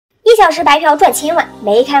小时白嫖赚千万，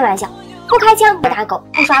没开玩笑。不开枪不打狗，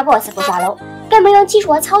不刷 boss 不刷楼，更没有基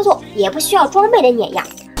础的操作，也不需要装备的碾压，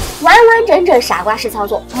完完整整傻瓜式操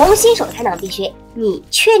作，萌新手才能必学。你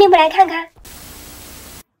确定不来看看？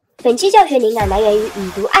本期教学灵感来源于已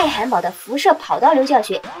读爱韩宝的辐射跑道流教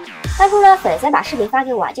学。当初呢，粉丝把视频发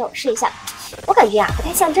给我，叫我试一下，我感觉不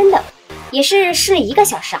太像真的，也是试了1个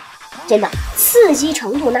小时真的刺激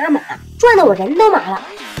程度拉满转得我人都麻了。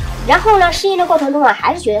然后呢，适应的过程中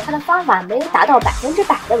还是觉得他的方法没有达到100%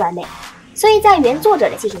的完美，所以在原作者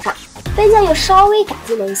的基础上，奔将又稍微改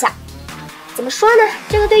进了一下。怎么说呢？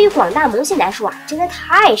这个对于广大萌新来说真的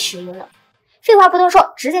太实用了。废话不多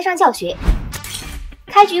说，直接上教学。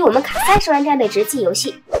开局我们卡30万战备值进游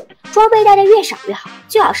戏，装备带的越少越好，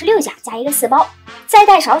最好是6甲加一个4包，再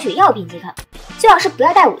带少许药品即可，最好是不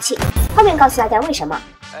要带武器。后面告诉大家为什么。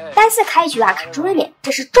单次开局卡住人脸，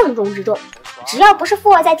这是重中之重。只要不是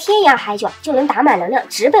富ở在天涯海角，就能打满能量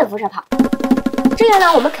直奔辐射跑。这样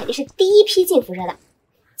呢，我们肯定是第一批进辐射的。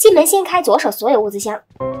进门先开左手所有物资箱，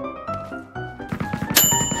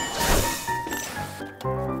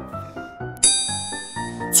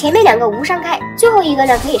前面2个无伤开，最后一个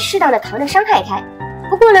呢可以适当的扛着伤害开。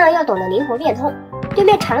不过呢，要懂得灵活变通。对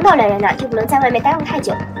面长岛的人呢就不能在外面耽误太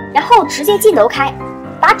久，然后直接进楼开，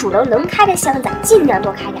把主楼能开的箱子尽量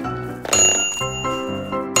多开点。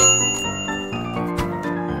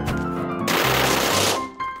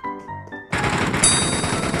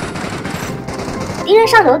敌人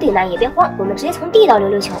上楼顶呢也别慌，我们直接从地道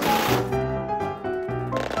溜球，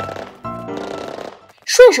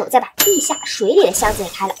顺手再把地下水里的箱子也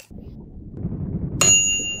开了，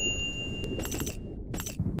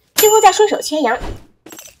最后再顺手切羊，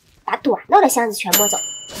把短道的箱子全摸走。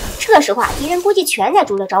这时候敌人估计全在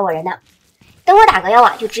主楼找我人呢，等我打个腰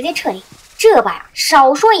就直接撤离。这把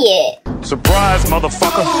少说也 Surprise,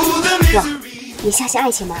 motherfucker！ 哥，你相信爱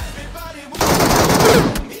情吗？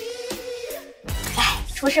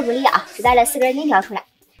出师不利只带了4个人金条出来，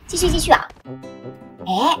继续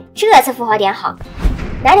哎，这次复活点好，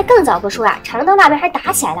来的更早不说长刀那边还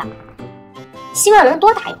打起来了，希望能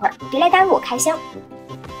多打一会儿，别来耽误我开箱。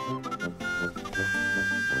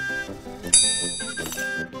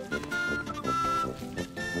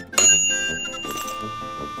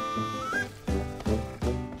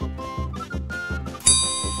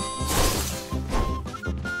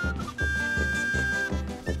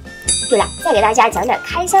对了，再给大家讲点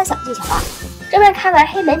开箱小技巧这边开完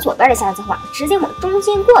黑门左边的箱子后直接往中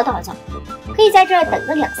间过道走，可以在这儿等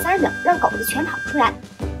个2-3秒，让狗子全跑出来，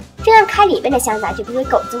这样开里面的箱子就不会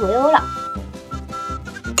狗子围殴了。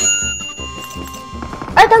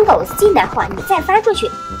而等狗子进来后你再翻出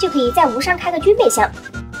去，就可以在无伤开个军备箱。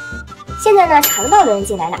现在呢，长道的人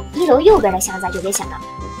进来了，1楼右边的箱子就别想了，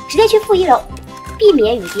直接去负1楼，避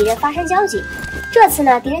免与敌人发生交集。这次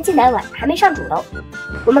呢，敌人进来晚，还没上主楼，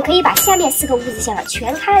我们可以把下面4个物资箱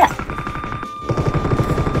全开了。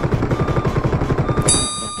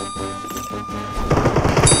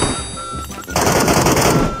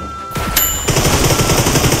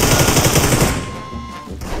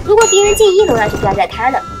如果敌人进1楼就不要再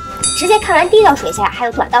贪了，直接看完地道水下还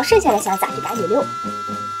有短道剩下的箱子就赶紧溜。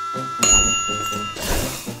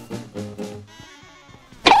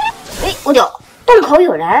哎，我丢，洞口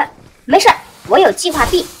有人，没事，我有计划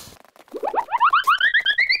B。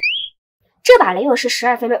这把呢又是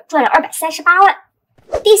12分钟赚了238万，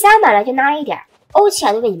第3把呢就拿了一点，欧气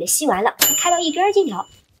都被你们吸完了，还开到1根金条。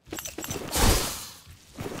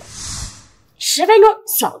10分钟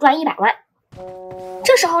小赚100万。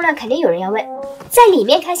这时候呢，肯定有人要问，在里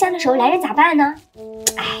面开枪的时候来人咋办呢？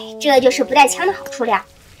哎，这就是不带枪的好处了呀，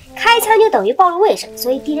开枪就等于暴露位置，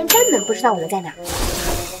所以敌人根本不知道我们在哪。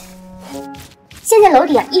现在楼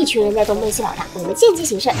底一群人在东奔西跑的，我们见机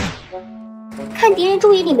行事。看敌人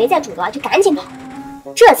注意力没在主楼就赶紧跑。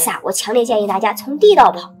这次我强烈建议大家从地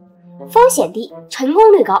道跑，风险低，成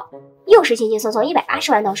功率高，又是轻轻松松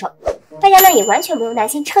180万到手。大家呢也完全不用担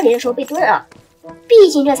心撤离的时候被蹲毕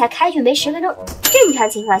竟这才开局没10分钟，正常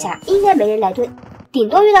情况下应该没人来蹲，顶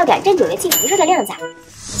多遇到点正准备进辐射的靓仔。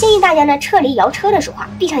建议大家呢撤离摇车的时候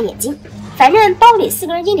闭上眼睛，反正包里4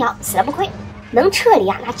个人金条，死了不亏，能撤离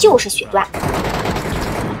那就是血赚。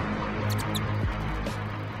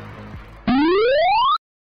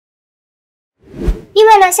另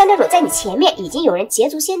外呢，像这种在你前面已经有人捷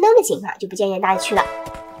足先登的情况，就不建议大家去了，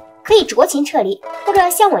可以酌情撤离，或者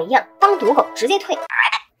像我一样当赌狗直接退。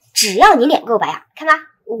只要你脸够白看吧，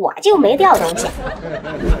我就没掉东西。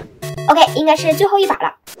OK， 应该是最后一把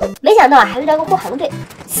了，没想到还遇到个护航队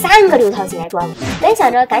，3个6套进来抓我，本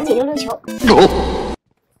想着赶紧溜球，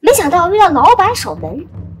没想到遇到老板守门。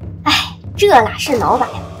哎，这哪是老板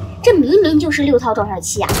这明明就是6套撞上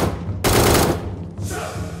7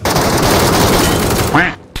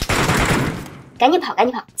赶紧跑，赶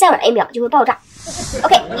紧跑，再晚1秒就会爆炸。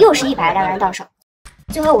OK， 又是1002万到手。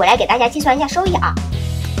最后我来给大家计算一下收益啊。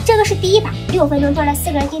这个是第一把，6分钟赚了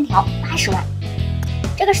4个人金条，80万。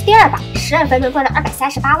这个是第二把，12分钟赚了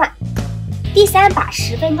238万。第三把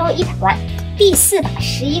10分钟100万。第四把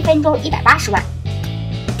11分钟180万。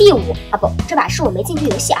第五啊不，这把是我没进去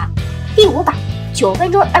游戏啊。第五把9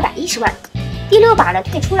分钟210万。第六把呢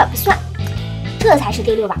退出了不算。这才是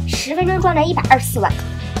第六把，10分钟赚了124万。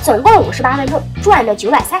总共58分钟赚了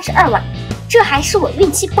932万，这还是我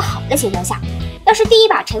运气不好的情况下。要是第一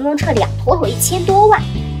把成功撤离啊，妥妥1000多万。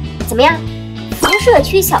怎么样？辐射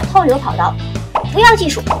区小偷流跑刀，不要技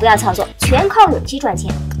术，不要操作，全靠勇气赚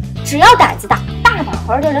钱。只要胆子大，大脑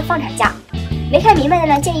盒都能放产假。没看明白的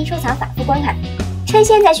呢，建议收藏反复观看。趁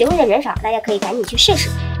现在学会的人少，大家可以赶紧去试试，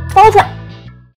包赚。